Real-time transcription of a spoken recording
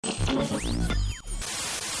Welcome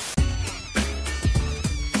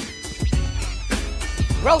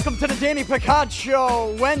to the Danny Picard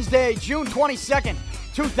Show, Wednesday, June 22nd,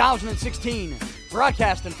 2016.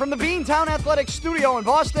 Broadcasting from the Beantown Athletics studio in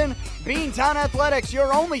Boston. Beantown Athletics,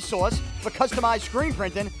 your only source for customized screen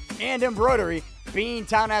printing and embroidery.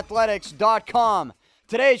 BeantownAthletics.com.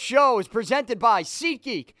 Today's show is presented by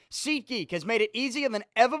SeatGeek. SeatGeek has made it easier than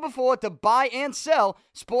ever before to buy and sell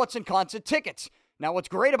sports and concert tickets. Now, what's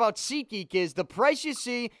great about SeatGeek is the price you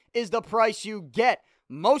see is the price you get.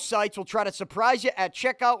 Most sites will try to surprise you at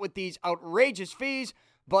checkout with these outrageous fees,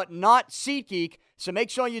 but not SeatGeek. So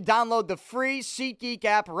make sure you download the free SeatGeek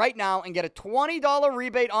app right now and get a $20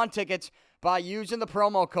 rebate on tickets by using the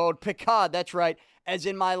promo code Picard. That's right, as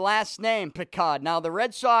in my last name, Picard. Now, the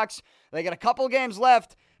Red Sox, they got a couple games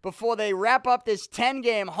left before they wrap up this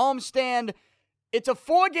 10-game homestand. It's a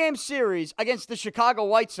 4-game series against the Chicago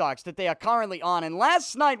White Sox that they are currently on. And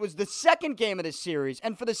last night was the second game of this series.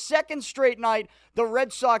 And for the second straight night, the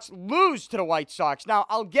Red Sox lose to the White Sox. Now,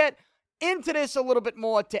 I'll get into this a little bit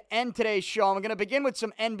more to end today's show. I'm going to begin with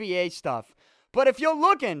some NBA stuff. But if you're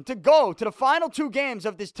looking to go to the final 2 games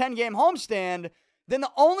of this 10-game homestand, then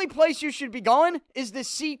the only place you should be going is the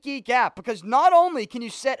SeatGeek app. Because not only can you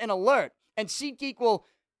set an alert, and SeatGeek will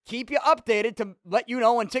keep you updated to let you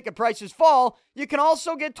know when ticket prices fall, you can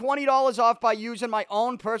also get $20 off by using my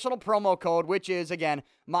own personal promo code, which is, again,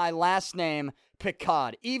 my last name,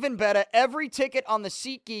 Picard. Even better, every ticket on the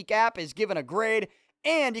SeatGeek app is given a grade,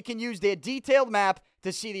 and you can use their detailed map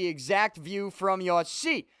to see the exact view from your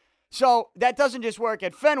seat. So that doesn't just work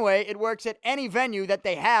at Fenway, it works at any venue that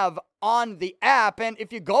they have on the app. And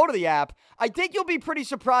if you go to the app, I think you'll be pretty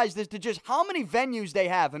surprised as to just how many venues they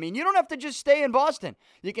have. I mean, you don't have to just stay in Boston.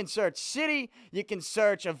 You can search city, you can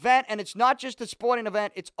search event, and it's not just a sporting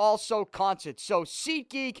event, it's also concerts. So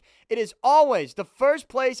SeatGeek, it is always the first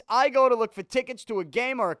place I go to look for tickets to a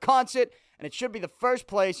game or a concert, and it should be the first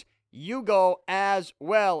place you go as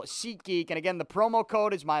well, SeatGeek. And again, the promo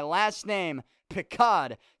code is my last name,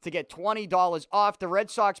 Picard, to get $20 off. The Red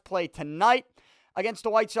Sox play tonight against the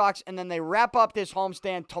White Sox, and then they wrap up this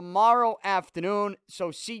homestand tomorrow afternoon.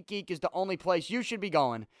 So SeatGeek is the only place you should be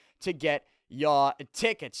going to get your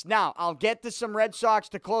tickets. Now, I'll get to some Red Sox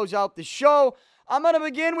to close out the show. I'm going to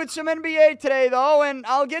begin with some NBA today, though, and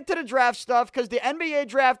I'll get to the draft stuff because the NBA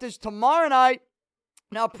draft is tomorrow night.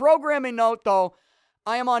 Now, programming note, though,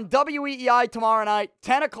 I am on WEEI tomorrow night,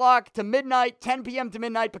 10 o'clock to midnight, 10 p.m. to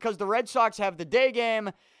midnight, because the Red Sox have the day game.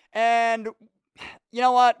 And you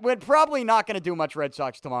know what? We're probably not going to do much Red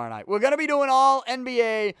Sox tomorrow night. We're going to be doing all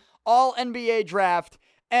NBA draft.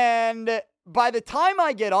 And by the time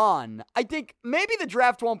I get on, I think maybe the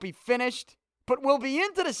draft won't be finished, but we'll be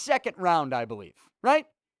into the second round, I believe, right?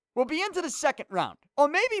 We'll be into the second round, or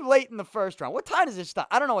maybe late in the first round. What time does it start?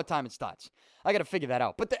 I don't know what time it starts. I got to figure that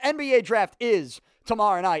out. But the NBA draft is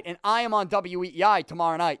tomorrow night, and I am on WEEI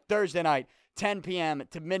tomorrow night, Thursday night, 10 p.m.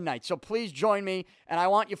 to midnight. So please join me, and I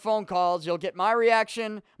want your phone calls. You'll get my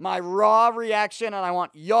reaction, my raw reaction, and I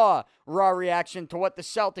want your raw reaction to what the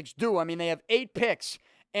Celtics do. I mean, they have 8 picks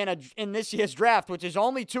in this year's draft, which is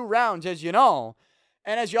only 2 rounds, as you know.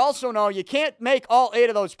 And as you also know, you can't make all 8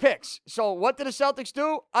 of those picks. So what did the Celtics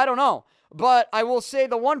do? I don't know. But I will say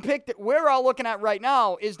the one pick that we're all looking at right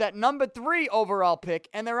now is that number 3 overall pick.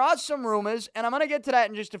 And there are some rumors, and I'm going to get to that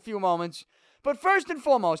in just a few moments. But first and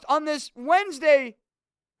foremost, on this Wednesday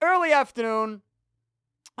early afternoon,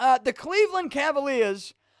 the Cleveland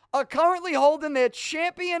Cavaliers are currently holding their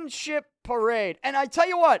championship parade. And I tell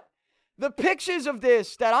you what, the pictures of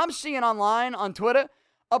this that I'm seeing online on Twitter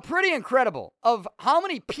are pretty incredible of how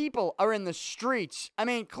many people are in the streets. I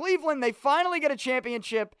mean, Cleveland, they finally get a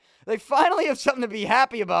championship. They finally have something to be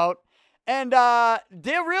happy about. And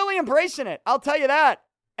they're really embracing it. I'll tell you that.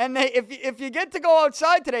 And if you get to go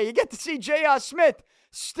outside today, you get to see J.R. Smith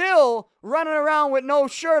still running around with no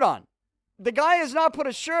shirt on. The guy has not put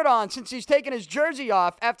a shirt on since he's taken his jersey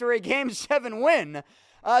off after a Game 7 win.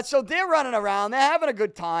 So they're running around. They're having a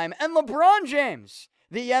good time. And LeBron James,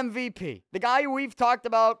 the MVP, the guy who we've talked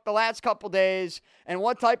about the last couple days and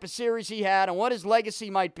what type of series he had and what his legacy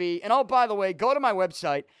might be. And oh, by the way, go to my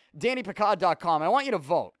website, DannyPicard.com. I want you to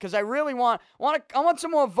vote because I really want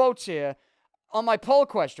some more votes here on my poll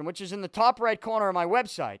question, which is in the top right corner of my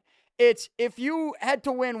website. It's if you had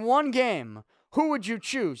to win one game, who would you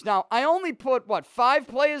choose? Now, I only put, 5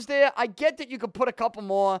 players there? I get that you could put a couple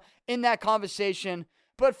more in that conversation,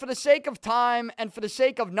 but for the sake of time and for the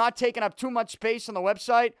sake of not taking up too much space on the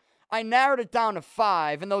website, I narrowed it down to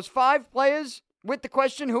 5. And those 5 players, with the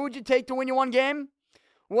question, who would you take to win you one game,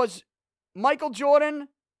 was Michael Jordan,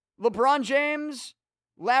 LeBron James,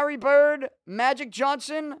 Larry Bird, Magic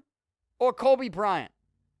Johnson, or Kobe Bryant?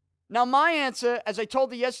 Now, my answer, as I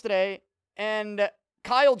told you yesterday, and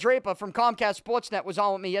Kyle Draper from Comcast Sportsnet was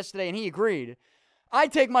on with me yesterday, and he agreed,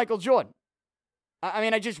 I'd take Michael Jordan. I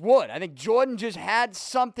mean, I just would. I think Jordan just had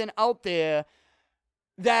something out there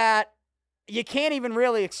that you can't even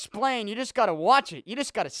really explain. You just got to watch it. You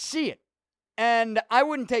just got to see it. And I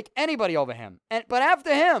wouldn't take anybody over him. But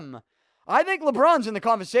after him, I think LeBron's in the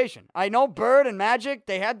conversation. I know Bird and Magic,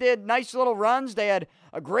 they had their nice little runs. They had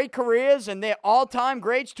great careers, and they're all-time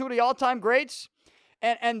greats, two of the all-time greats.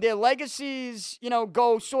 And their legacies,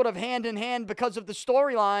 go sort of hand in hand because of the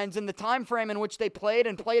storylines and the time frame in which they played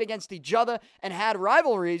against each other and had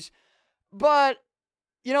rivalries. But,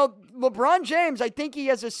 LeBron James, I think he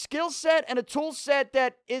has a skill set and a tool set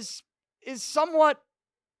that is somewhat,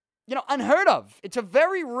 unheard of. It's a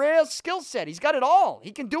very rare skill set. He's got it all.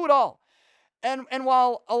 He can do it all. And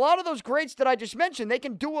while a lot of those greats that I just mentioned, they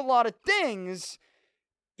can do a lot of things,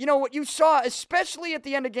 what you saw, especially at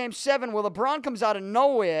the end of Game 7, where LeBron comes out of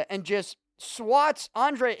nowhere and just swats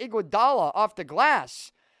Andre Iguodala off the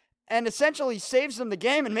glass and essentially saves them the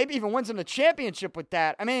game and maybe even wins them the championship with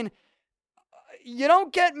that. I mean, you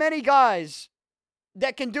don't get many guys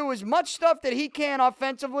that can do as much stuff that he can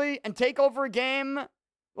offensively and take over a game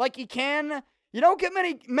like he can. You don't get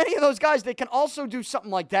many of those guys that can also do something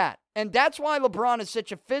like that. And that's why LeBron is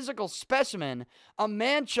such a physical specimen, a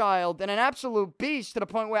man-child, and an absolute beast to the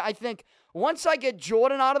point where I think once I get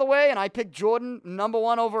Jordan out of the way and I pick Jordan number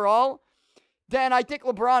 1 overall, then I think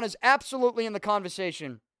LeBron is absolutely in the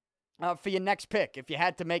conversation for your next pick. If you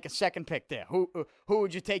had to make a second pick there, who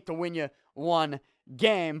would you take to win you one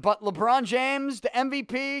game? But LeBron James, the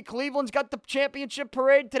MVP, Cleveland's got the championship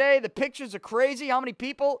parade today. The pictures are crazy. How many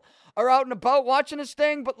people are out and about watching this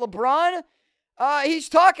thing? But LeBron, he's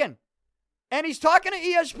talking. And he's talking to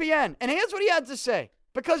ESPN. And here's what he had to say.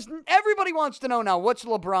 Because everybody wants to know now, what's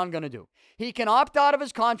LeBron going to do? He can opt out of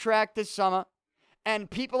his contract this summer.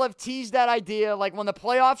 And people have teased that idea. Like when the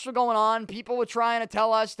playoffs were going on, people were trying to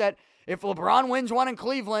tell us that if LeBron wins one in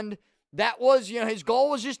Cleveland, that was, his goal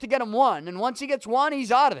was just to get him one. And once he gets one,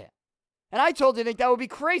 he's out of there. And I told you I think that would be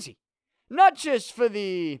crazy. Not just for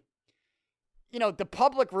the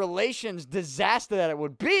public relations disaster that it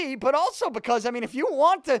would be, but also because, if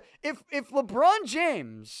LeBron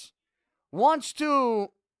James wants to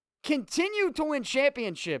continue to win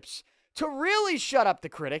championships, to really shut up the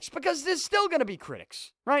critics, because there's still going to be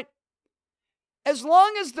critics, right? As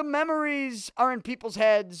long as the memories are in people's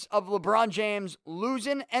heads of LeBron James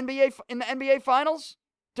losing in the NBA Finals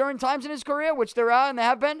during times in his career, which there are and there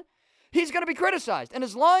have been, he's going to be criticized. And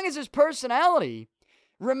as long as his personality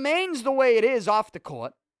remains the way it is off the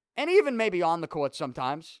court, and even maybe on the court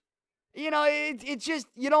sometimes, it's just,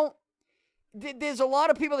 there's a lot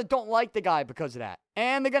of people that don't like the guy because of that.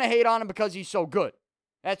 And they're going to hate on him because he's so good.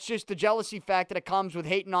 That's just the jealousy factor that comes with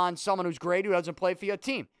hating on someone who's great who doesn't play for your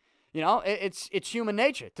team. It's human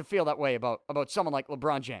nature to feel that way about someone like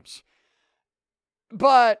LeBron James.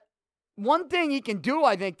 But one thing he can do,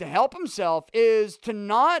 I think, to help himself is to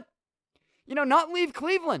not leave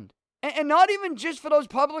Cleveland. And not even just for those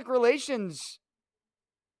public relations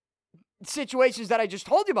situations that I just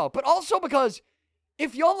told you about, but also because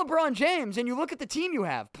if you're LeBron James and you look at the team you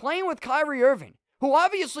have, playing with Kyrie Irving, who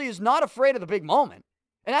obviously is not afraid of the big moment,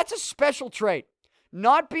 and that's a special trait,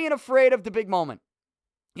 not being afraid of the big moment.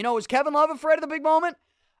 Is Kevin Love afraid of the big moment?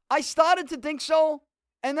 I started to think so,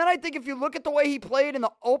 and then I think if you look at the way he played in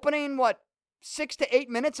the opening, 6 to 8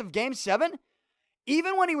 minutes of Game 7,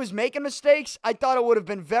 even when he was making mistakes, I thought it would have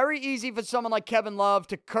been very easy for someone like Kevin Love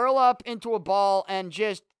to curl up into a ball and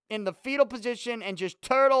just in the fetal position and just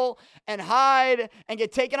turtle and hide and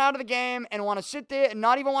get taken out of the game and want to sit there and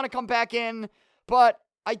not even want to come back in. But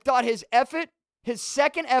I thought his effort, his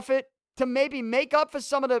second effort to maybe make up for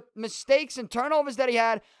some of the mistakes and turnovers that he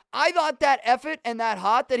had, I thought that effort and that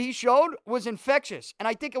heart that he showed was infectious. And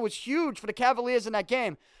I think it was huge for the Cavaliers in that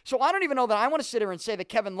game. So I don't even know that I want to sit here and say that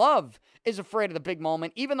Kevin Love is afraid of the big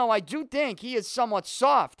moment, even though I do think he is somewhat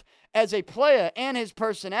soft as a player and his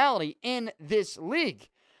personality in this league.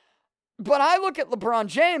 But I look at LeBron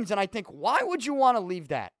James and I think, why would you want to leave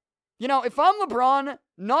that? If I'm LeBron,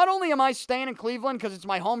 not only am I staying in Cleveland because it's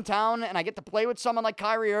my hometown and I get to play with someone like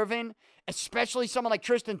Kyrie Irving, especially someone like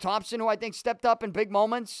Tristan Thompson, who I think stepped up in big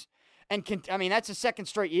moments. And that's the second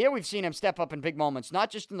straight year we've seen him step up in big moments, not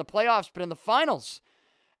just in the playoffs, but in the finals.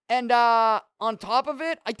 And on top of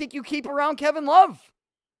it, I think you keep around Kevin Love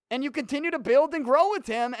and you continue to build and grow with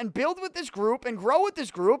him and build with this group and grow with this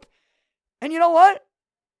group. And you know what?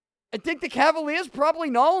 I think the Cavaliers probably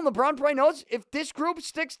know, and LeBron probably knows, if this group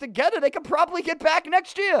sticks together, they can probably get back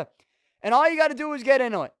next year. And all you got to do is get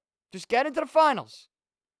into it. Just get into the finals.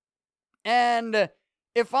 And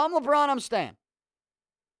if I'm LeBron, I'm staying.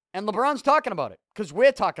 And LeBron's talking about it because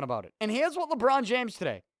we're talking about it. And here's what LeBron James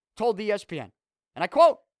today told ESPN. And I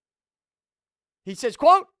quote. He says,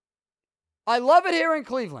 quote, "I love it here in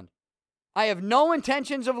Cleveland. I have no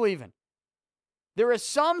intentions of leaving. There are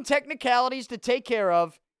some technicalities to take care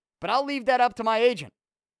of, but I'll leave that up to my agent."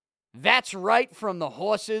 That's right from the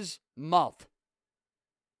horse's mouth.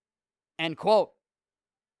 End quote.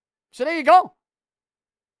 So there you go.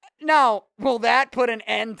 Now, will that put an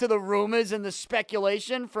end to the rumors and the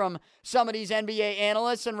speculation from some of these NBA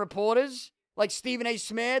analysts and reporters like Stephen A.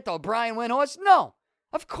 Smith or Brian Windhorst? No,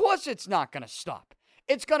 of course it's not going to stop.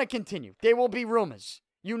 It's going to continue. There will be rumors.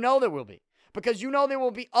 You know there will be. Because you know there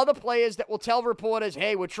will be other players that will tell reporters,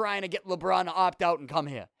 hey, we're trying to get LeBron to opt out and come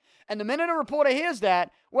here. And the minute a reporter hears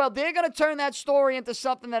that, well, they're going to turn that story into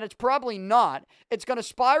something that it's probably not. It's going to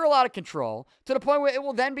spiral out of control to the point where it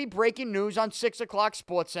will then be breaking news on 6 o'clock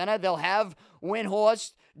SportsCenter. They'll have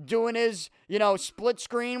Windhorst doing his, split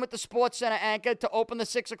screen with the SportsCenter anchor to open the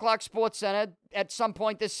 6 o'clock SportsCenter at some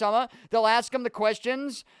point this summer. They'll ask him the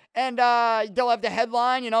questions, and they'll have the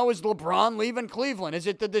headline, is LeBron leaving Cleveland? Is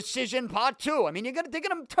it the decision part 2? I mean, they're going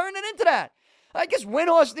to turn it into that. I guess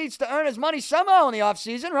Windhorst needs to earn his money somehow in the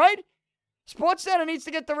offseason, right? SportsCenter needs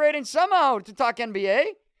to get the ratings somehow to talk NBA.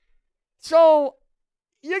 So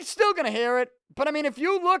you're still going to hear it. But, I mean, if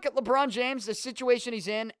you look at LeBron James, the situation he's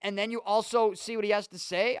in, and then you also see what he has to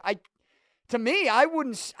say, I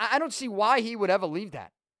don't see why he would ever leave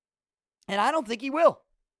that. And I don't think he will.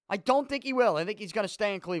 I don't think he will. I think he's going to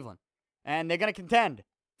stay in Cleveland. And they're going to contend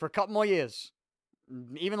for a couple more years,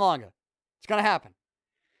 even longer. It's going to happen.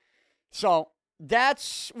 So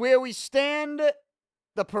that's where we stand.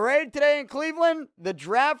 The parade today in Cleveland, the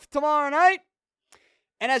draft tomorrow night.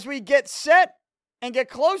 And as we get set and get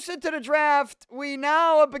closer to the draft, we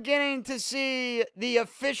now are beginning to see the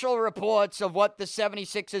official reports of what the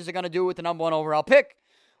 76ers are going to do with the number 1 overall pick.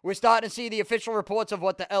 We're starting to see the official reports of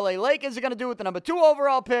what the LA Lakers are going to do with the number 2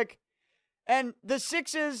 overall pick. And the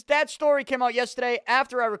Sixers, that story came out yesterday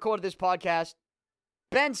after I recorded this podcast.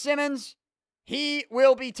 Ben Simmons, he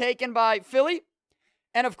will be taken by Philly.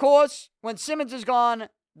 And, of course, when Simmons is gone,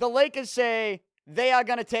 the Lakers say they are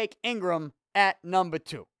going to take Ingram at number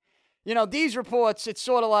 2. These reports, it's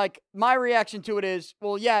sort of like my reaction to it is,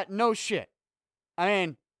 well, yeah, no shit. I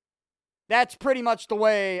mean, that's pretty much the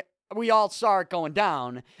way we all saw it going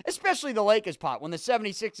down, especially the Lakers part. When the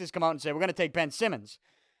 76ers come out and say, we're going to take Ben Simmons.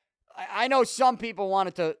 I know some people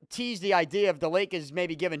wanted to tease the idea of the Lakers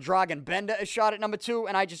maybe giving Dragan Bender a shot at number 2,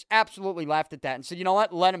 and I just absolutely laughed at that and said, you know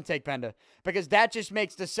what, let him take Bender, because that just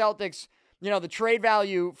makes the Celtics, the trade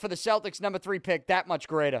value for the Celtics number 3 pick that much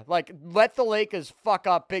greater. Like, let the Lakers fuck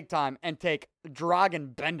up big time and take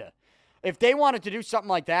Dragan Bender. If they wanted to do something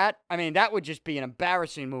like that, I mean, that would just be an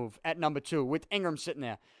embarrassing move at number 2 with Ingram sitting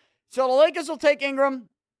there. So the Lakers will take Ingram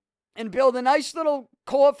and build a nice little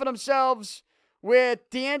core for themselves with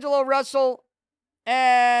D'Angelo Russell,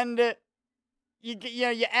 and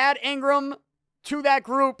you add Ingram to that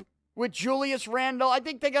group with Julius Randle. I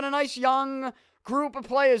think they got a nice young group of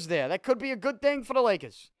players there. That could be a good thing for the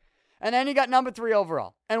Lakers. And then you got number 3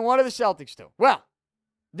 overall. And what do the Celtics do? Well,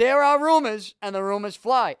 there are rumors, and the rumors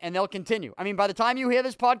fly, and they'll continue. I mean, by the time you hear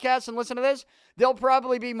this podcast and listen to this, there'll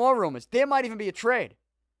probably be more rumors. There might even be a trade.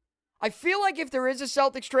 I feel like if there is a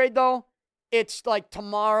Celtics trade, though, it's like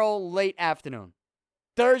tomorrow late afternoon.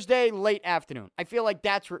 Thursday late afternoon. I feel like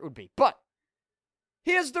that's where it would be. But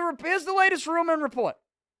here's the latest rumor and report.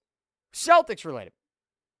 Celtics related.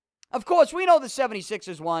 Of course, we know the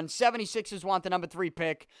 76ers won. 76ers want the number 3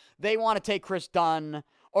 pick. They want to take Chris Dunn,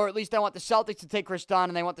 or at least they want the Celtics to take Chris Dunn,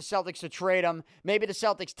 and they want the Celtics to trade him. Maybe the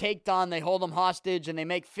Celtics take Dunn, they hold him hostage, and they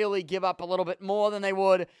make Philly give up a little bit more than they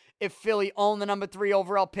would if Philly owned the number 3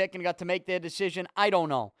 overall pick and got to make their decision. I don't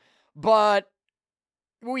know. But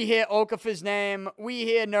we hear Okafor's name. We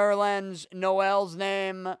hear Nerlens Noel's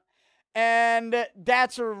name. And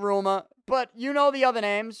that's a rumor. But you know the other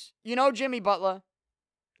names. You know Jimmy Butler.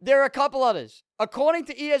 There are a couple others. According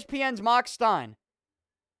to ESPN's Mark Stein,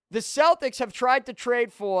 the Celtics have tried to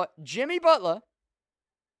trade for Jimmy Butler,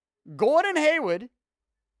 Gordon Hayward,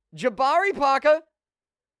 Jabari Parker,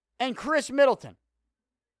 and Chris Middleton.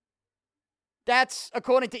 That's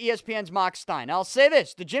according to ESPN's Mark Stein. Now, I'll say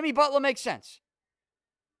this. The Jimmy Butler makes sense.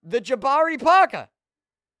 The Jabari Parker,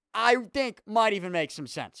 I think, might even make some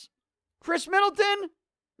sense. Chris Middleton?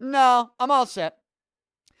 No, I'm all set.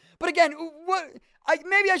 But again,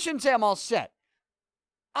 maybe I shouldn't say I'm all set.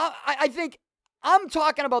 I think I'm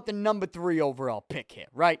talking about the number 3 overall pick here,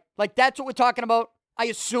 right? Like, that's what we're talking about. I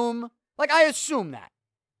assume that.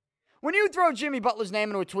 When you throw Jimmy Butler's name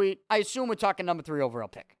into a tweet, I assume we're talking number 3 overall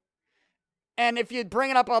pick. And if you're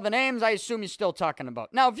bringing up other names, I assume you're still talking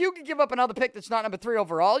about. Now, if you could give up another pick that's not number 3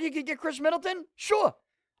 overall, you could get Chris Middleton? Sure.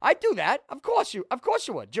 I'd do that. Of course you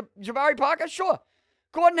would. Jabari Parker? Sure.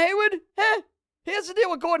 Gordon Hayward? Here's the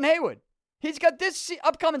deal with Gordon Hayward. He's got this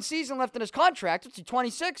upcoming season left in his contract. What's he,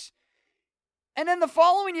 26? And then the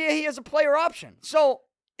following year, he has a player option. So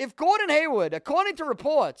if Gordon Hayward, according to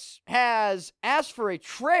reports, has asked for a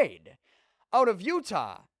trade out of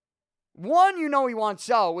Utah, one, he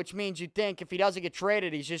wants out, which means you think if he doesn't get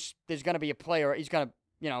traded, there's going to be a player, he's going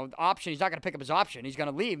to, option, he's not going to pick up his option. He's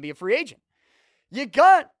going to leave and be a free agent. You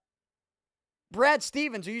got Brad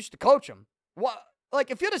Stevens, who used to coach him.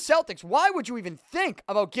 If you're the Celtics, why would you even think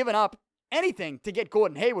about giving up anything to get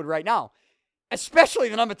Gordon Hayward right now? Especially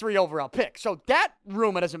the number 3 overall pick. So that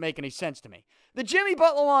rumor doesn't make any sense to me. The Jimmy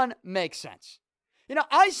Butler one makes sense.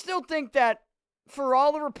 I still think that for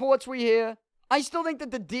all the reports we hear, I still think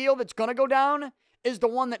that the deal that's going to go down is the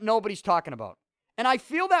one that nobody's talking about. And I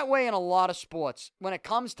feel that way in a lot of sports when it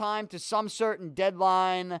comes time to some certain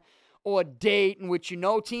deadline or date in which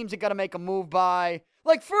teams are going to make a move by.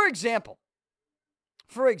 Like, for example,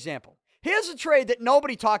 here's a trade that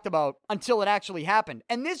nobody talked about until it actually happened.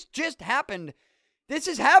 And this just happened. This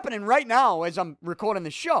is happening right now as I'm recording the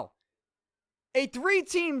show. A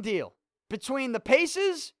 3-team deal between the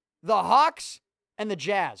Pacers, the Hawks, and the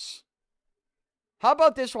Jazz. How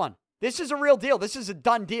about this one? This is a real deal. This is a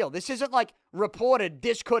done deal. This isn't like reported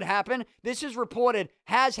this could happen. This is reported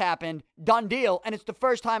has happened, done deal, and it's the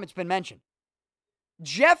first time it's been mentioned.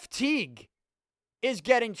 Jeff Teague is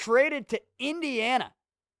getting traded to Indiana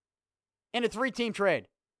in a 3-team trade.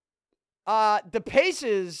 The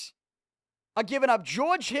Pacers are giving up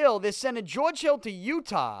George Hill. They're sending George Hill to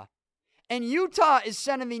Utah, and Utah is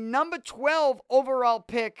sending the number 12 overall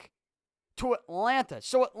pick to Atlanta.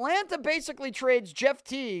 So Atlanta basically trades Jeff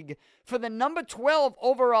Teague for the number 12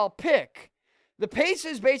 overall pick. The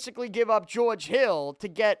Pacers basically give up George Hill to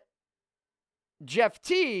get Jeff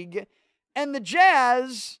Teague. And the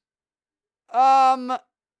Jazz, they are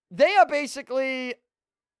basically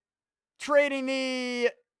trading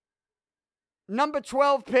the number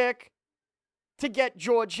 12 pick to get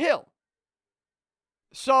George Hill.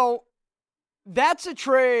 So that's a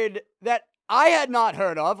trade that I had not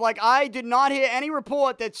heard of. I did not hear any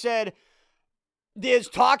report that said there's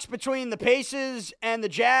talks between the Pacers and the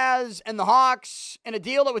Jazz and the Hawks and a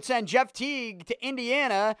deal that would send Jeff Teague to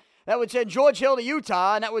Indiana, that would send George Hill to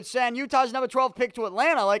Utah, and that would send Utah's number 12 pick to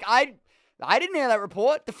Atlanta. I didn't hear that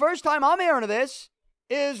report. The first time I'm hearing of this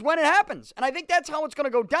is when it happens. And I think that's how it's going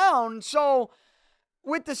to go down. So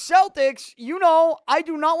with the Celtics, I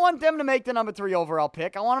do not want them to make the number 3 overall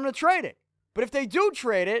pick. I want them to trade it. But if they do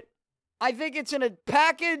trade it, I think it's in a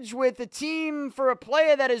package with a team for a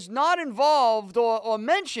player that is not involved or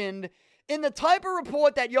mentioned in the type of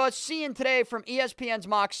report that you're seeing today from ESPN's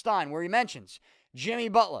Mark Stein, where he mentions Jimmy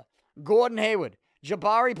Butler, Gordon Hayward,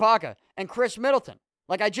 Jabari Parker, and Chris Middleton.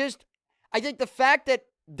 I think the fact that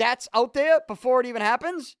that's out there before it even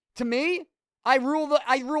happens, to me, I rule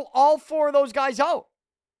all 4 of those guys out.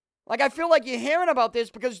 I feel like you're hearing about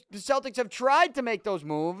this because the Celtics have tried to make those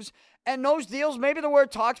moves, and those deals, maybe the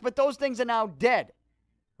word talks, but those things are now dead,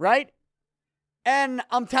 right? And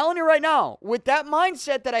I'm telling you right now, with that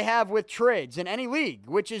mindset that I have with trades in any league,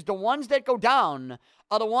 which is the ones that go down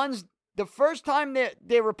are the ones, the first time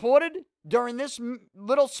they reported during this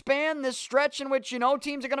little span, this stretch in which,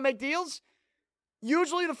 teams are going to make deals,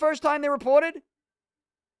 usually the first time they reported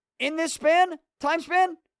in this time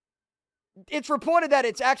span, it's reported that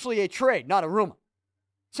it's actually a trade, not a rumor.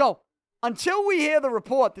 So until we hear the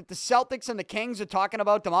report that the Celtics and the Kings are talking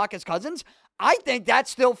about DeMarcus Cousins, I think that's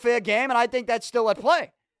still fair game, and I think that's still at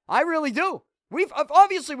play. I really do. We've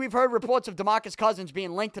heard reports of DeMarcus Cousins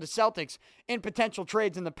being linked to the Celtics in potential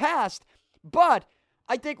trades in the past, but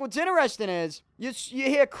I think what's interesting is you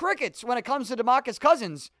hear crickets when it comes to DeMarcus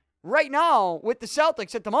Cousins right now with the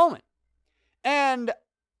Celtics at the moment. And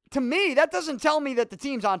to me, that doesn't tell me that the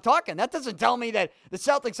teams aren't talking. That doesn't tell me that the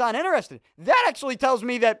Celtics aren't interested. That actually tells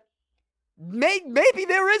me that maybe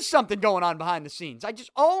there is something going on behind the scenes. I just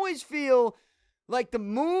always feel like the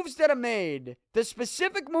moves that are made, the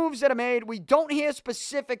specific moves that are made, we don't hear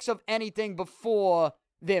specifics of anything before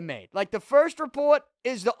they're made. The first report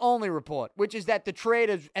is the only report, which is that the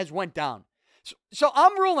trade has went down. So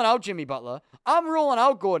I'm ruling out Jimmy Butler. I'm ruling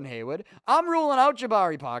out Gordon Hayward. I'm ruling out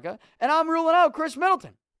Jabari Parker. And I'm ruling out Chris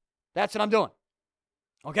Middleton. That's what I'm doing.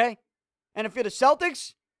 Okay? And if you're the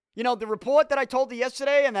Celtics, the report that I told you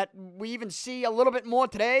yesterday and that we even see a little bit more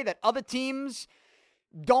today, that other teams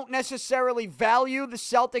don't necessarily value the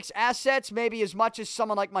Celtics' assets maybe as much as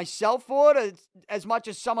someone like myself would, or as much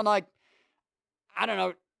as someone like, I don't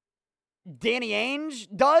know, Danny Ainge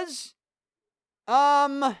does.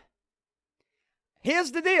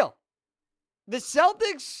 Here's the deal. The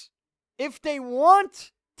Celtics, if they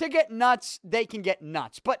want to get nuts, they can get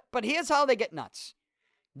nuts. But here's how they get nuts.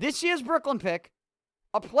 This year's Brooklyn pick,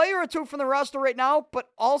 a player or two from the roster right now, but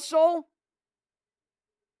also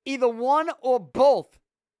either one or both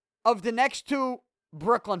of the next two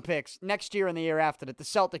Brooklyn picks next year and the year after that the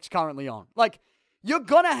Celtics currently own. Like, you're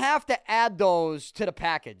going to have to add those to the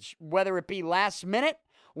package, whether it be last minute,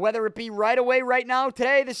 whether it be right away, right now,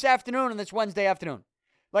 today, this afternoon, and this Wednesday afternoon.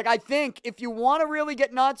 Like, I think if you want to really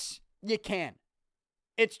get nuts, you can.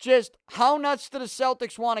 It's just how nuts do the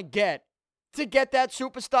Celtics want to get that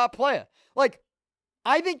superstar player? Like,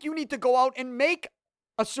 I think you need to go out and make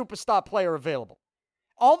a superstar player available.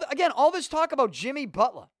 All this talk about Jimmy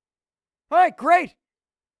Butler. All right, great.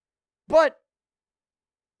 But,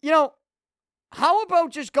 how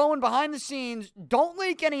about just going behind the scenes, don't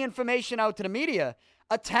leak any information out to the media,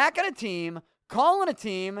 attacking a team, calling a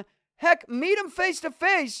team, heck, meet him face to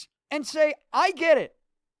face and say, I get it.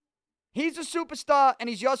 He's a superstar and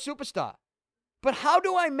he's your superstar. But how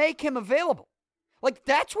do I make him available? Like,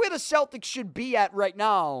 that's where the Celtics should be at right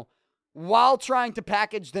now while trying to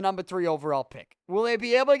package the number 3 overall pick. Will they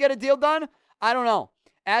be able to get a deal done? I don't know.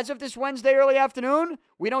 As of this Wednesday early afternoon,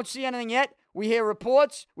 we don't see anything yet. We hear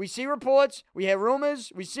reports. We see reports. We hear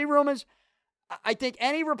rumors. We see rumors. I think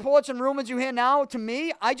any reports and rumors you hear now, to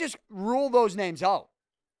me, I just rule those names out.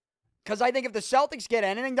 Because I think if the Celtics get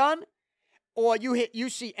anything done, or you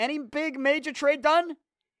see any big major trade done,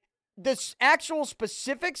 the actual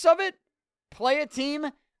specifics of it, player,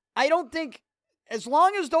 team, I don't think, as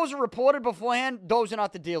long as those are reported beforehand, those are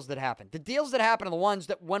not the deals that happen. The deals that happen are the ones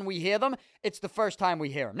that when we hear them, it's the first time we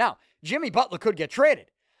hear them. Now, Jimmy Butler could get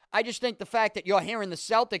traded. I just think the fact that you're hearing the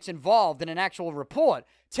Celtics involved in an actual report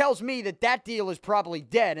tells me that deal is probably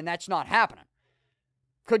dead and that's not happening.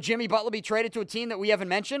 Could Jimmy Butler be traded to a team that we haven't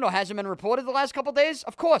mentioned or hasn't been reported the last couple of days?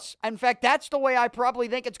 Of course. In fact, that's the way I probably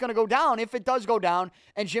think it's going to go down if it does go down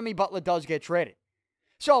and Jimmy Butler does get traded.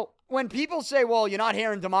 So when people say, well, you're not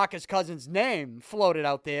hearing DeMarcus Cousins' name floated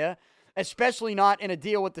out there, especially not in a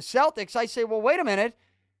deal with the Celtics, I say, well, wait a minute.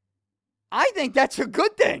 I think that's a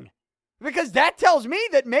good thing. Because that tells me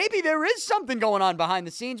that maybe there is something going on behind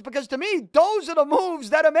the scenes, because to me, those are the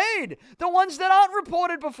moves that are made. The ones that aren't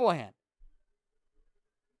reported beforehand.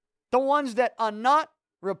 The ones that are not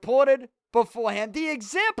reported beforehand. The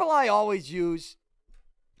example I always use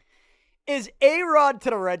is A-Rod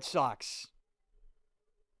to the Red Sox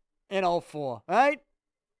in 04, right?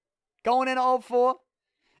 Going into 04.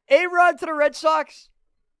 A-Rod to the Red Sox.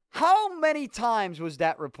 How many times was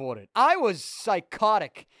that reported? I was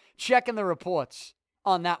psychotic checking the reports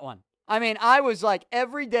on that one. I mean, I was like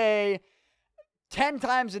every day, 10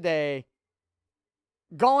 times a day,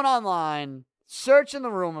 going online, searching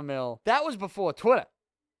the rumor mill. That was before Twitter.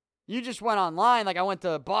 You just went online. Like, I went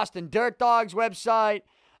to Boston Dirt Dogs website.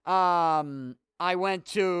 I went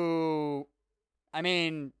to,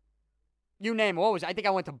 you name it. I think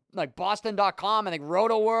I went to like Boston.com. I think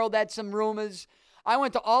Roto World had some rumors. I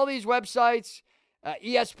went to all these websites,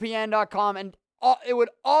 ESPN.com, and there would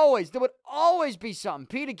always be something.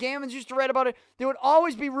 Peter Gammons used to write about it. There would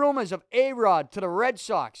always be rumors of A-Rod to the Red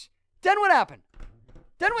Sox. Then what happened?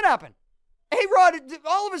 A-Rod,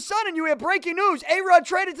 all of a sudden you hear breaking news. A-Rod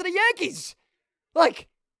traded to the Yankees. Like,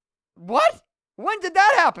 what? When did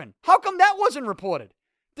that happen? How come that wasn't reported?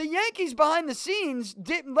 The Yankees behind the scenes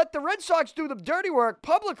didn't let the Red Sox do the dirty work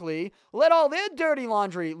publicly, let all their dirty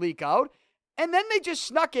laundry leak out, and then they just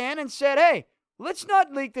snuck in and said, hey, let's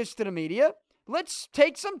not leak this to the media. Let's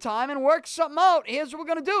take some time and work something out. Here's what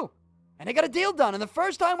we're going to do. And they got a deal done. And the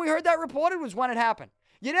first time we heard that reported was when it happened.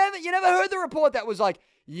 You never heard the report that was like,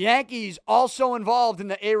 Yankees also involved in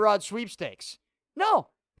the A-Rod sweepstakes. No,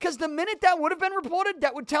 because the minute that would have been reported,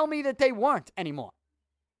 that would tell me that they weren't anymore.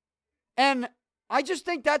 And I just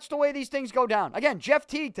think that's the way these things go down. Again, Jeff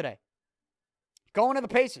Teague today, going to the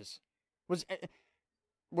Pacers. Was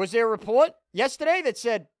there a report yesterday that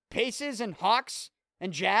said Pacers and Hawks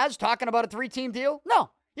and Jazz talking about a 3-team deal?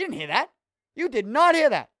 No, you didn't hear that. You did not hear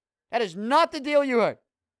that. That is not the deal you heard.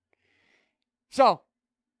 So,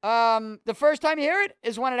 the first time you hear it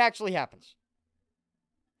is when it actually happens.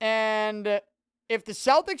 And if the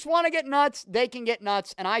Celtics want to get nuts, they can get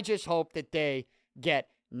nuts, and I just hope that they get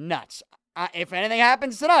nuts. If anything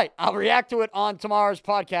happens tonight, I'll react to it on tomorrow's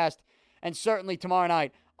podcast, and certainly tomorrow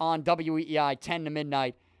night on WEEI, 10 to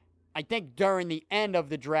midnight. I think during the end of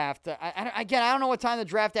the draft. I don't know what time the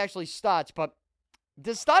draft actually starts, but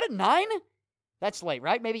does it start at 9? That's late,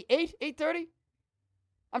 right? Maybe 8, 8:30?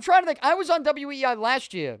 I'm trying to think. I was on WEEI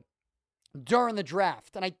last year during the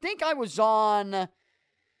draft. And I think I was on,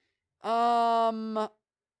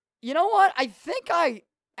 you know what?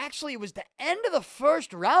 Actually, it was the end of the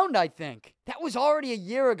first round, I think. That was already a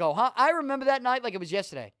year ago, huh? I remember that night like it was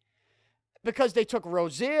yesterday. Because they took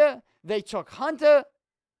Rozier, they took Hunter.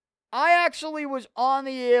 I actually was on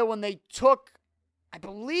the air when I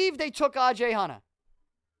believe they took R.J. Hunter.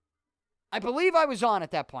 I believe I was on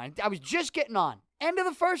at that point. I was just getting on. End of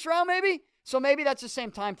the first round, maybe? So maybe that's the same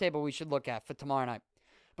timetable we should look at for tomorrow night.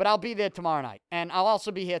 But I'll be there tomorrow night. And I'll also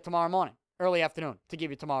be here tomorrow morning, early afternoon, to give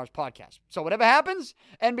you tomorrow's podcast. So whatever happens,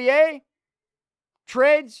 NBA,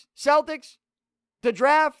 trades, Celtics, the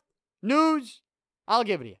draft, news, I'll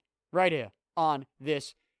give it to you right here on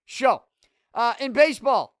this show. In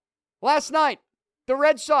baseball, last night, the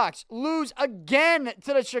Red Sox lose again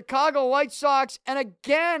to the Chicago White Sox, and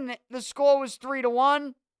again, the score was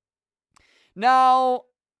 3-1. Now,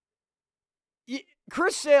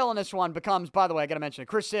 Chris Sale in this one becomes, by the way, I got to mention it,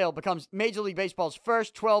 Chris Sale becomes Major League Baseball's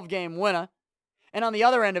first 12-game winner. And on the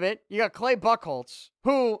other end of it, you got Clay Buchholz,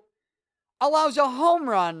 who allows a home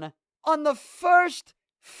run on the first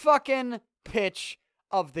fucking pitch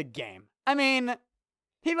of the game. I mean,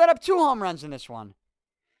 he let up 2 home runs in this one.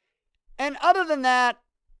 And other than that,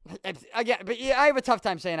 again, but I have a tough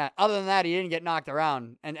time saying that. Other than that, he didn't get knocked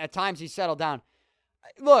around, and at times he settled down.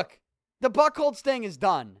 Look, the Buchholz thing is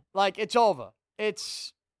done. Like, it's over.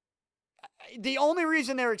 It's the only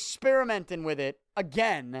reason they're experimenting with it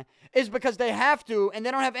again is because they have to, and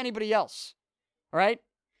they don't have anybody else. Right?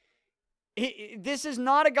 This is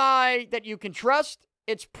not a guy that you can trust.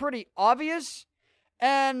 It's pretty obvious.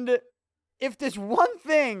 And if there's one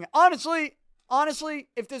thing, honestly,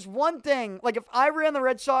 if there's one thing, like if I ran the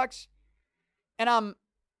Red Sox and I'm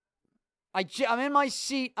in my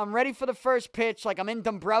seat, I'm ready for the first pitch, like I'm in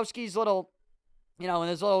Dombrowski's little, in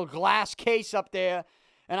his little glass case up there,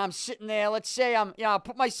 and I'm sitting there, let's say I'll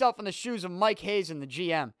put myself in the shoes of Mike Hazen, the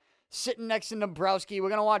GM, sitting next to Dombrowski, we're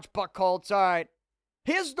going to watch Buchholz, all right.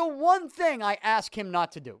 Here's the one thing I ask him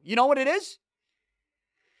not to do. You know what it is?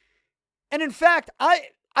 And in fact, I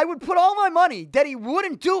would put all my money that he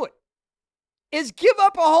wouldn't do it, is give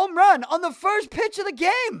up a home run on the first pitch of the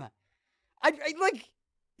game. And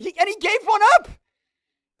he gave one up.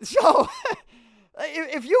 So,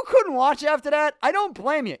 if you couldn't watch after that, I don't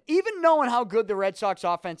blame you. Even knowing how good the Red Sox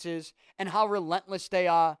offense is and how relentless they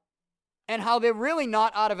are and how they're really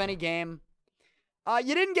not out of any game.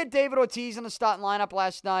 You didn't get David Ortiz in the starting lineup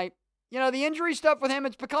last night. The injury stuff with him,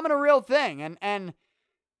 it's becoming a real thing. And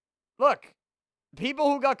look,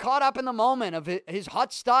 people who got caught up in the moment of his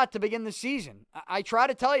hot start to begin the season, I try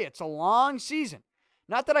to tell you, it's a long season.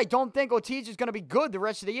 Not that I don't think Ortiz is going to be good the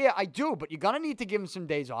rest of the year. I do, but you're going to need to give him some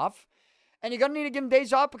days off. And you're going to need to give him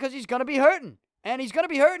days off because he's going to be hurting. And he's going to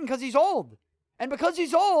be hurting because he's old. And because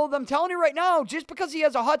he's old, I'm telling you right now, just because he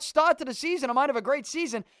has a hot start to the season, or might have a great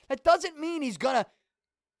season, that doesn't mean he's going to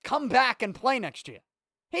come back and play next year.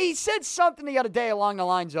 He said something the other day along the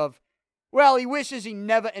lines of, well, he wishes he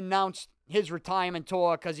never announced his retirement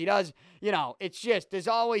tour because he does, it's just, there's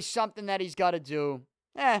always something that he's got to do.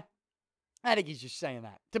 I think he's just saying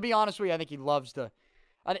that. To be honest with you, I think he loves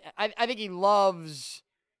I think he loves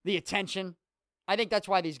the attention. I think that's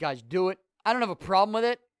why these guys do it. I don't have a problem with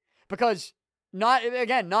it because not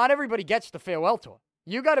everybody gets the farewell tour.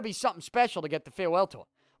 You got to be something special to get the farewell tour.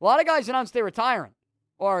 A lot of guys announce they're retiring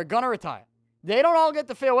or are going to retire. They don't all get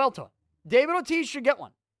the farewell tour. David Ortiz should get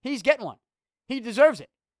one. He's getting one. He deserves it.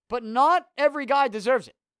 But not every guy deserves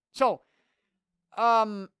it. So,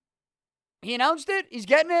 he announced it. He's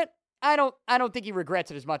getting it. I don't think he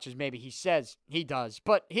regrets it as much as maybe he says he does.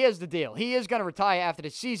 But here's the deal. He is going to retire after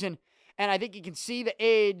this season, and I think you can see the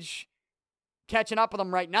age catching up with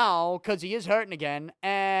him right now because he is hurting again.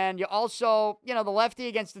 And you also, the lefty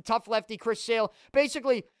against the tough lefty, Chris Sale,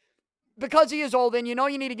 basically, because he is old and you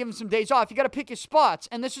need to give him some days off, you got to pick your spots.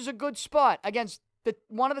 And this is a good spot against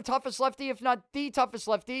one of the toughest lefty, if not the toughest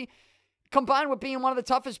lefty, combined with being one of the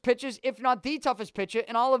toughest pitchers, if not the toughest pitcher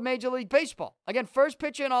in all of Major League Baseball. Again, first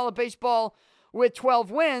pitcher in all of baseball with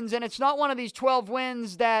 12 wins, and it's not one of these 12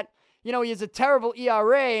 wins that, he has a terrible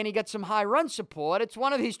ERA and he gets some high run support. It's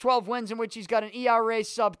one of these 12 wins in which he's got an ERA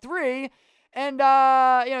sub 3 and,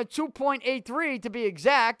 2.83 to be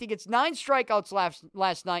exact. He gets 9 strikeouts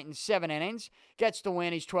last night in 7 innings, gets the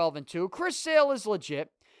win. He's 12-2. Chris Sale is legit.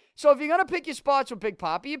 So if you're going to pick your spots with Big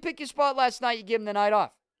Papi, you pick your spot last night, you give him the night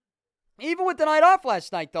off. Even with the night off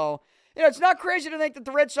last night, though, it's not crazy to think that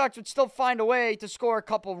the Red Sox would still find a way to score a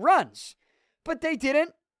couple runs. But they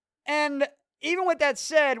didn't. And even with that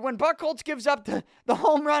said, when Buchholz gives up the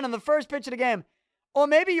home run on the first pitch of the game, or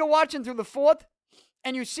maybe you're watching through the fourth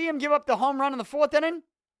and you see him give up the home run in the fourth inning,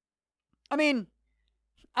 I mean,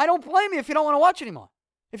 I don't blame you if you don't want to watch anymore.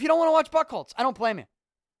 If you don't want to watch Buckholz, I don't blame you.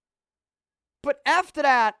 But after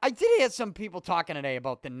that, I did hear some people talking today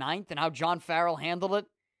about the ninth and how John Farrell handled it.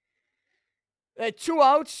 They had 2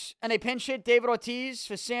 outs, and they pinch hit David Ortiz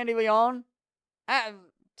for Sandy Leon.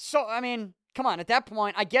 So, I mean, come on. At that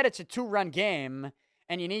point, I get it's a 2-run game,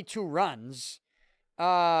 and you need 2 runs.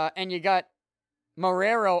 And you got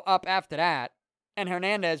Marrero up after that. And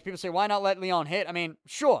Hernandez, people say, why not let Leon hit? I mean,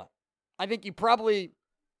 sure. I think you probably,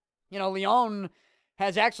 Leon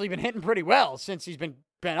has actually been hitting pretty well since he's been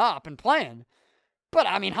up and playing. But,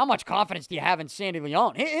 I mean, how much confidence do you have in Sandy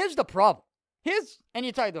Leon? Here's the problem. And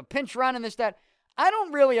you talk about the pinch run and this, that. I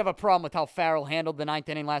don't really have a problem with how Farrell handled the 9th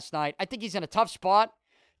inning last night. I think he's in a tough spot,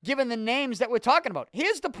 given the names that we're talking about.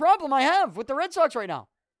 Here's the problem I have with the Red Sox right now.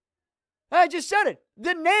 I just said it.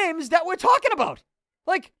 The names that we're talking about.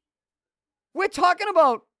 Like, we're talking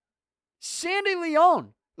about Sandy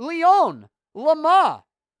Leon, Lamar,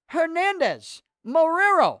 Hernandez,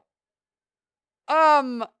 Marrero.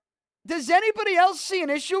 Does anybody else see an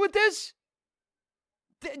issue with this?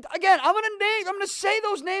 Again, I'm gonna say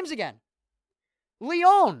those names again.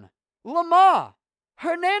 Leon, Lamar,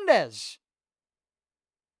 Hernandez.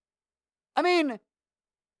 I mean,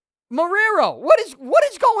 Marrero. What is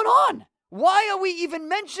going on? Why are we even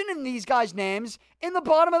mentioning these guys' names in the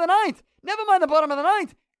bottom of the 9th? Never mind the bottom of the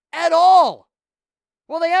 9th at all.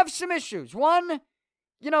 Well, they have some issues. One,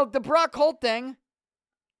 the Brock Holt thing.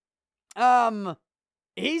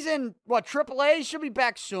 He's in, AAA? He should be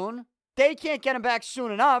back soon. They can't get him back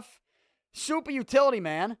soon enough. Super utility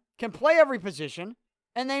man. Can play every position.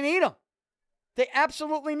 And they need him. They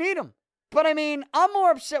absolutely need him. But, I mean, I'm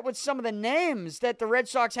more upset with some of the names that the Red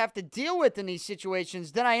Sox have to deal with in these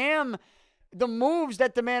situations than I am the moves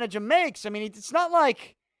that the manager makes. I mean, it's not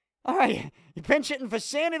like, all right, you're pinch hitting for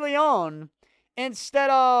Sandy Leon instead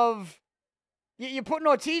of, you're putting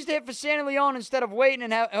Ortiz to hit for Sandy Leon instead of waiting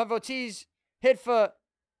and have Ortiz hit for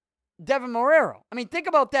Devin Marrero. I mean, think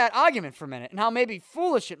about that argument for a minute and how maybe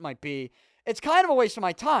foolish it might be. It's kind of a waste of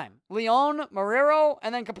my time. Leon, Marrero,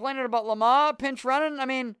 and then complaining about Lamar, pinch running. I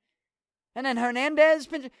mean, and then Hernandez,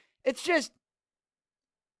 pinch. It's just,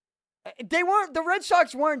 the Red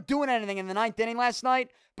Sox weren't doing anything in the 9th inning last night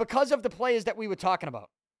because of the players that we were talking about.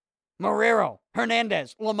 Marrero,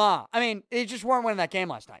 Hernandez, Lamar. I mean, they just weren't winning that game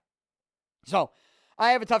last night. So,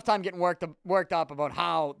 I have a tough time getting worked up about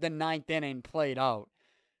how the 9th inning played out.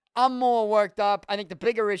 I'm more worked up. I think the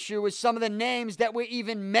bigger issue is some of the names that we're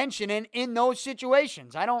even mentioning in those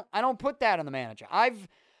situations. I don't put that on the manager. I've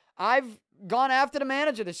gone after the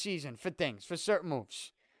manager this season for things, for certain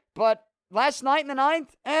moves. But last night in the 9th,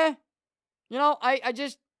 I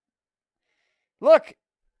just look,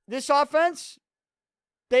 this offense,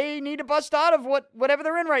 they need to bust out of whatever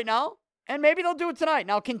they're in right now, and maybe they'll do it tonight.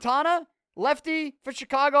 Now, Quintana, lefty for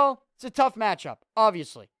Chicago, it's a tough matchup,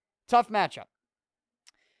 obviously. Tough matchup.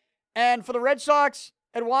 And for the Red Sox,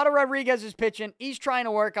 Eduardo Rodriguez is pitching. He's trying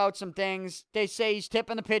to work out some things. They say he's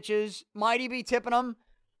tipping the pitches. Might he be tipping them?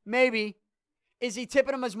 Maybe. Is he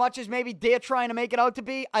tipping them as much as maybe they're trying to make it out to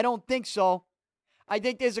be? I don't think so. I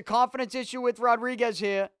think there's a confidence issue with Rodriguez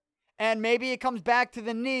here. And maybe it comes back to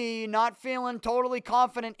the knee, not feeling totally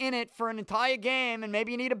confident in it for an entire game. And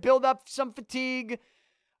maybe you need to build up some fatigue.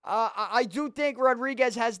 I do think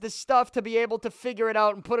Rodriguez has the stuff to be able to figure it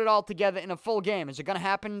out and put it all together in a full game. Is it going to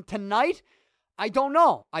happen tonight? I don't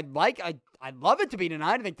know. I'd love it to be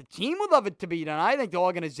tonight. I think the team would love it to be tonight. I think the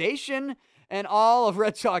organization and all of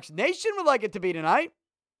Red Sox Nation would like it to be tonight.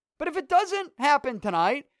 But if it doesn't happen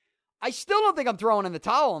tonight, I still don't think I'm throwing in the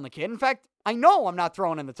towel on the kid. In fact, I know I'm not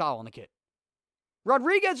throwing in the towel on the kid.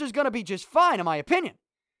 Rodriguez is going to be just fine, in my opinion.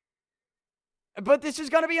 But this is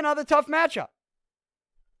going to be another tough matchup.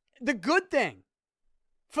 The good thing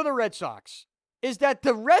for the Red Sox is that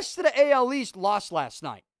the rest of the AL East lost last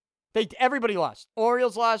night. Everybody lost.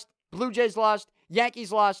 Orioles lost. Blue Jays lost.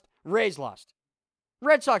 Yankees lost. Rays lost.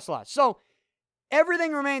 Red Sox lost. So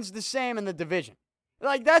everything remains the same in the division.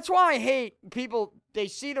 Like, that's why I hate people. They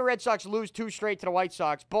see the Red Sox lose 2 straight to the White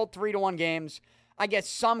Sox, both 3-1 games. I get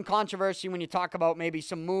some controversy when you talk about maybe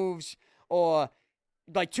some moves, or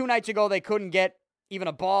like 2 nights ago they couldn't get even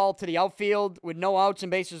a ball to the outfield with no outs and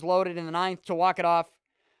bases loaded in the 9th to walk it off.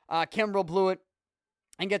 Kimbrel blew it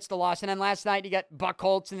and gets the loss. And then last night you got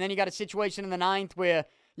Buckholz, and then you got a situation in the 9th where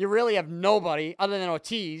you really have nobody other than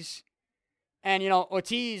Ortiz. And,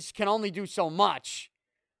 Ortiz can only do so much.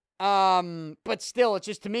 But still, it's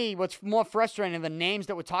just, to me, what's more frustrating are the names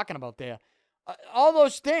that we're talking about there. All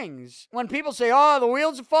those things, when people say, the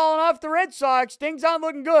wheels are falling off the Red Sox, things aren't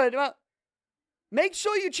looking good. Well, make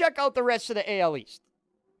sure you check out the rest of the AL East.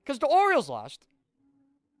 Because the Orioles lost.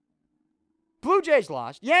 Blue Jays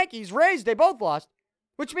lost. Yankees, Rays, they both lost,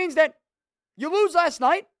 which means that you lose last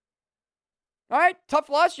night. All right, tough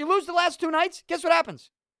loss. You lose the last 2 nights. Guess what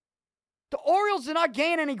happens? The Orioles did not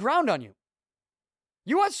gain any ground on you.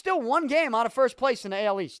 You are still 1 game out of first place in the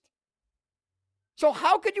AL East. So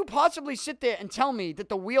how could you possibly sit there and tell me that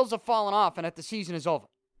the wheels have fallen off and that the season is over?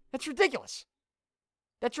 That's ridiculous.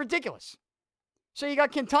 That's ridiculous. So you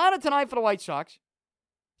got Quintana tonight for the White Sox.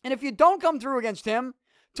 And if you don't come through against him,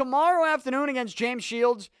 tomorrow afternoon against James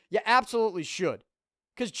Shields, you absolutely should.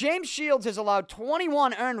 Because James Shields has allowed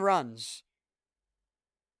 21 earned runs.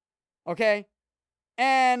 Okay?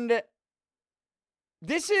 And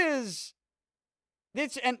this is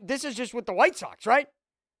just with the White Sox, right?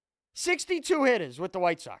 62 hitters with the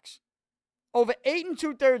White Sox. Over 8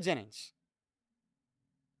 2/3 innings.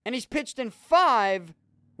 And he's pitched in 5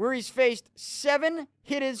 where he's faced 7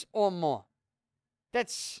 hitters or more. And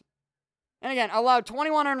again, allowed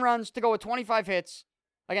 21 earned runs to go with 25 hits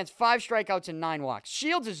against 5 strikeouts and 9 walks.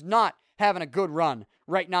 Shields is not having a good run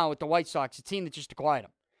right now with the White Sox, a team that just acquired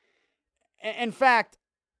him. In fact,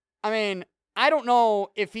 I mean, I don't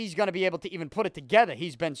know if he's going to be able to even put it together.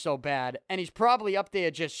 He's been so bad, and he's probably up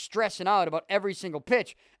there just stressing out about every single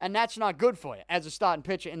pitch, and that's not good for you as a starting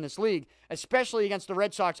pitcher in this league, especially against the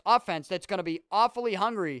Red Sox offense that's going to be awfully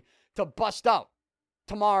hungry to bust out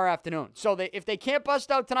tomorrow afternoon. So if they can't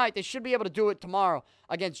bust out tonight, they should be able to do it tomorrow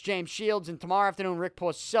against James Shields, and tomorrow afternoon, Rick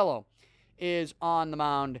Porcello is on the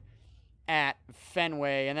mound at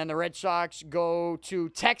Fenway, and then the Red Sox go to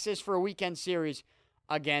Texas for a weekend series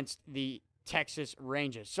against the Texas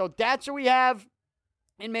Rangers. So that's what we have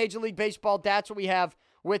in Major League Baseball. That's what we have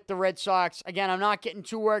with the Red Sox. Again, I'm not getting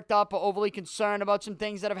too worked up or overly concerned about some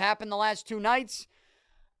things that have happened the last 2 nights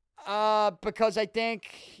because I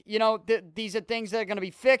think, these are things that are going to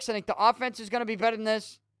be fixed. I think the offense is going to be better than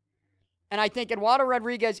this. And I think Eduardo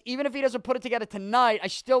Rodriguez, even if he doesn't put it together tonight, I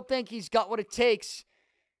still think he's got what it takes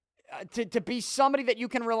to be somebody that you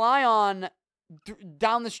can rely on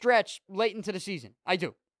down the stretch late into the season. I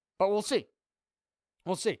do. But we'll see.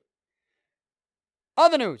 We'll see.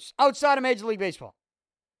 Other news outside of Major League Baseball.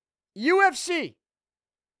 UFC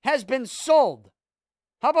has been sold.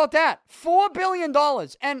 How about that? $4 billion.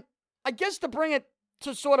 And I guess to bring it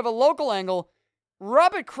to sort of a local angle,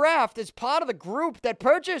 Robert Kraft is part of the group that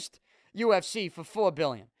purchased UFC for $4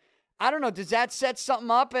 billion. I don't know. Does that set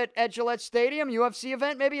something up at Gillette Stadium, UFC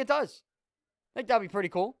event? Maybe it does. I think that'd be pretty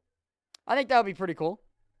cool.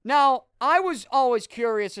 Now, I was always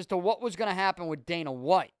curious as to what was going to happen with Dana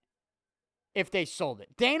White if they sold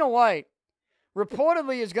it. Dana White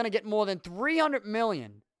reportedly is going to get more than $300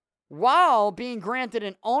 million while being granted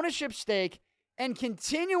an ownership stake and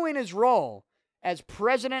continuing his role as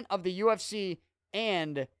president of the UFC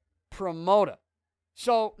and promoter.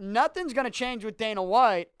 So nothing's going to change with Dana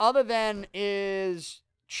White other than his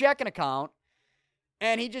checking account,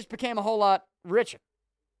 and he just became a whole lot richer,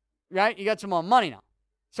 right? You got some more money now.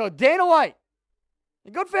 So Dana White,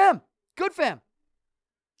 good for him.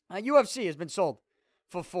 UFC has been sold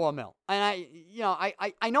for $4 million. And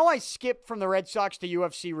I know I skipped from the Red Sox to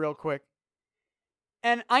UFC real quick.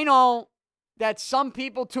 And I know that some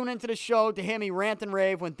people tune into the show to hear me rant and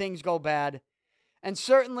rave when things go bad. And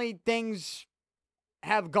certainly things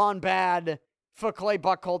have gone bad for Clay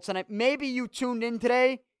Buchholz. And maybe you tuned in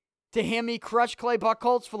today to hear me crush Clay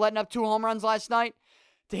Buchholz for letting up 2 home runs last night.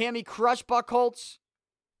 To hear me crush Buchholz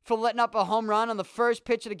for letting up a home run on the first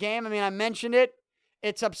pitch of the game. I mean, I mentioned it.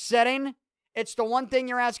 It's upsetting. It's the one thing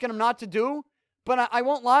you're asking him not to do. But I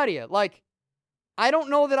won't lie to you. Like, I don't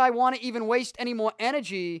know that I want to even waste any more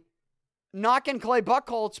energy knocking Clay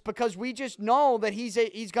Buchholz because we just know that he's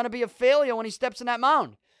going to be a failure when he steps in that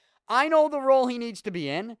mound. I know the role he needs to be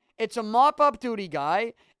in. It's a mop-up duty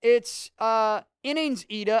guy. It's innings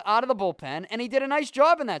eater out of the bullpen, and he did a nice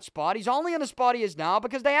job in that spot. He's only in the spot he is now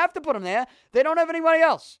because they have to put him there. They don't have anybody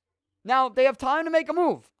else. Now, they have time to make a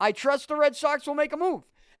move. I trust the Red Sox will make a move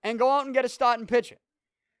and go out and get a starting pitcher.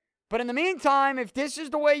 But in the meantime, if this is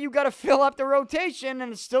the way you got to fill up the rotation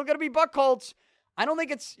and it's still going to be Buchholz, I don't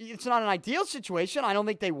think it's not an ideal situation. I don't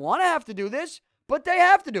think they want to have to do this, but they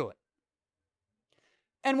have to do it.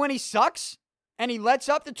 And when he sucks, and he lets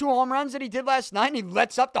up the 2 home runs that he did last night, and he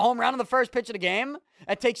lets up the home run on the first pitch of the game,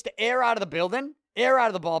 that takes the air out of the building, air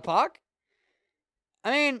out of the ballpark.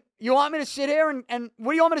 I mean, you want me to sit here and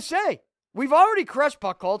what do you want me to say? We've already crushed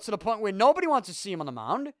Buchholz to the point where nobody wants to see him on the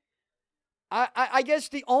mound. I guess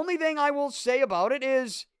the only thing I will say about it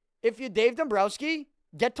is, if you're Dave Dombrowski,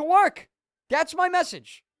 get to work. That's my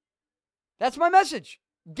message.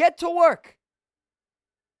 Get to work.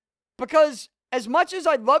 Because as much as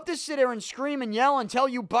I'd love to sit here and scream and yell and tell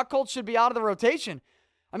you Buchholz should be out of the rotation,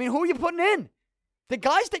 I mean, who are you putting in? The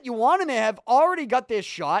guys that you want in there have already got their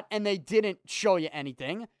shot, and they didn't show you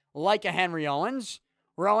anything, like a Henry Owens,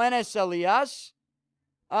 Roenis Elias.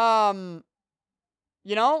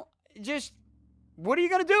 Just what are you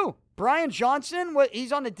going to do? Brian Johnson,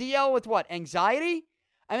 he's on the DL with what? Anxiety?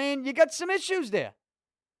 I mean, you got some issues there.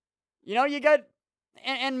 You got,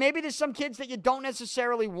 and maybe there's some kids that you don't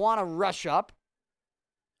necessarily want to rush up.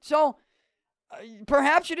 So,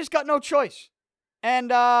 perhaps you just got no choice.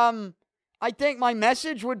 And I think my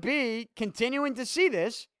message would be continuing to see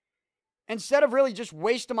this instead of really just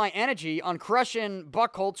wasting my energy on crushing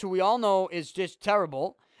Buchholz, who we all know is just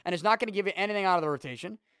terrible and is not going to give you anything out of the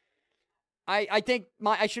rotation. I think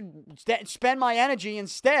I should spend my energy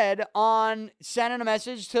instead on sending a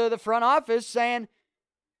message to the front office saying,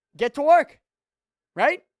 get to work,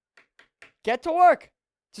 right? Get to work.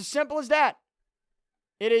 It's as simple as that.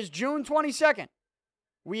 It is June 22nd.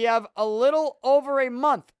 We have a little over a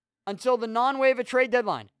month until the non-waiver trade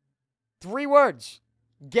deadline. 3 words.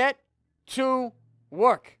 Get to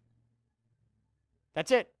work.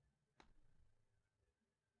 That's it.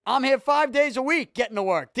 I'm here 5 days a week getting to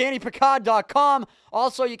work. DannyPicard.com.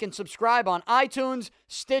 Also, you can subscribe on iTunes,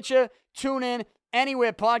 Stitcher, TuneIn,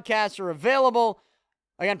 anywhere podcasts are available.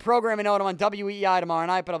 Again, programming note, I'm on WEI tomorrow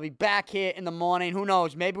night, but I'll be back here in the morning. Who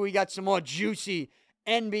knows? Maybe we got some more juicy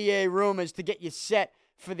NBA rumors to get you set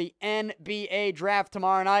for the NBA draft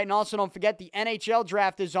tomorrow night. And also, don't forget, the NHL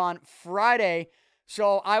draft is on Friday.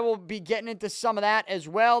 So I will be getting into some of that as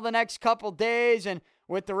well the next couple days. And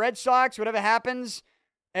with the Red Sox, whatever happens,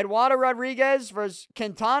 Eduardo Rodriguez versus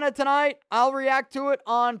Quintana tonight, I'll react to it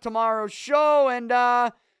on tomorrow's show. And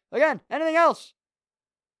again, anything else?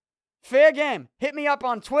 Fair game. Hit me up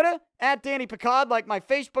on Twitter, at Danny Picard, like my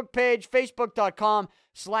Facebook page,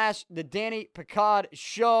 facebook.com/The Danny Picard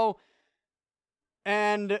Show.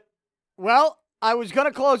 And, well, I was going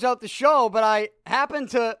to close out the show, but I happen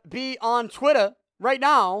to be on Twitter right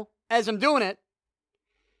now as I'm doing it.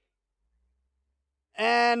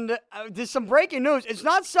 And there's some breaking news. It's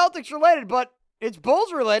not Celtics related, but it's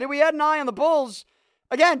Bulls related. We had an eye on the Bulls.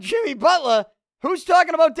 Again, Jimmy Butler. Who's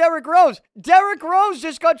talking about Derrick Rose? Derrick Rose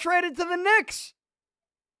just got traded to the Knicks.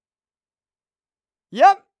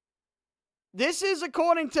 Yep. This is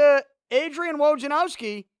according to Adrian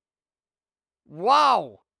Wojnarowski.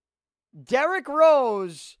 Wow. Derrick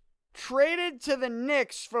Rose traded to the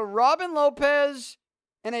Knicks for Robin Lopez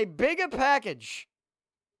in a bigger package.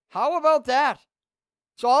 How about that?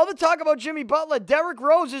 So all the talk about Jimmy Butler, Derrick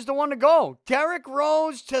Rose is the one to go. Derrick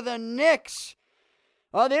Rose to the Knicks.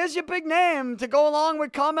 There's your big name to go along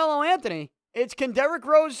with Carmelo Anthony. Can Derrick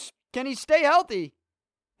Rose, can he stay healthy?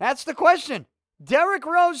 That's the question. Derrick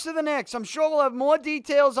Rose to the Knicks. I'm sure we'll have more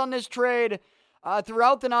details on this trade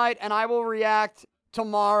throughout the night, and I will react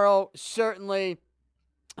tomorrow, certainly,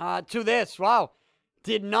 to this. Wow.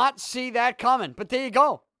 Did not see that coming. But there you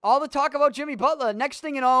go. All the talk about Jimmy Butler. Next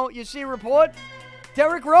thing you know, you see a report,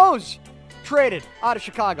 Derrick Rose traded out of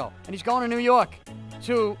Chicago, and he's going to New York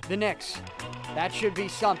to the Knicks. That should be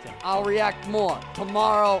something. I'll react more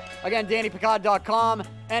tomorrow. Again, DannyPicard.com.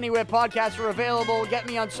 Anywhere podcasts are available. Get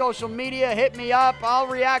me on social media. Hit me up. I'll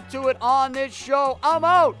react to it on this show. I'm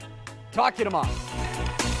out. Talk to you tomorrow.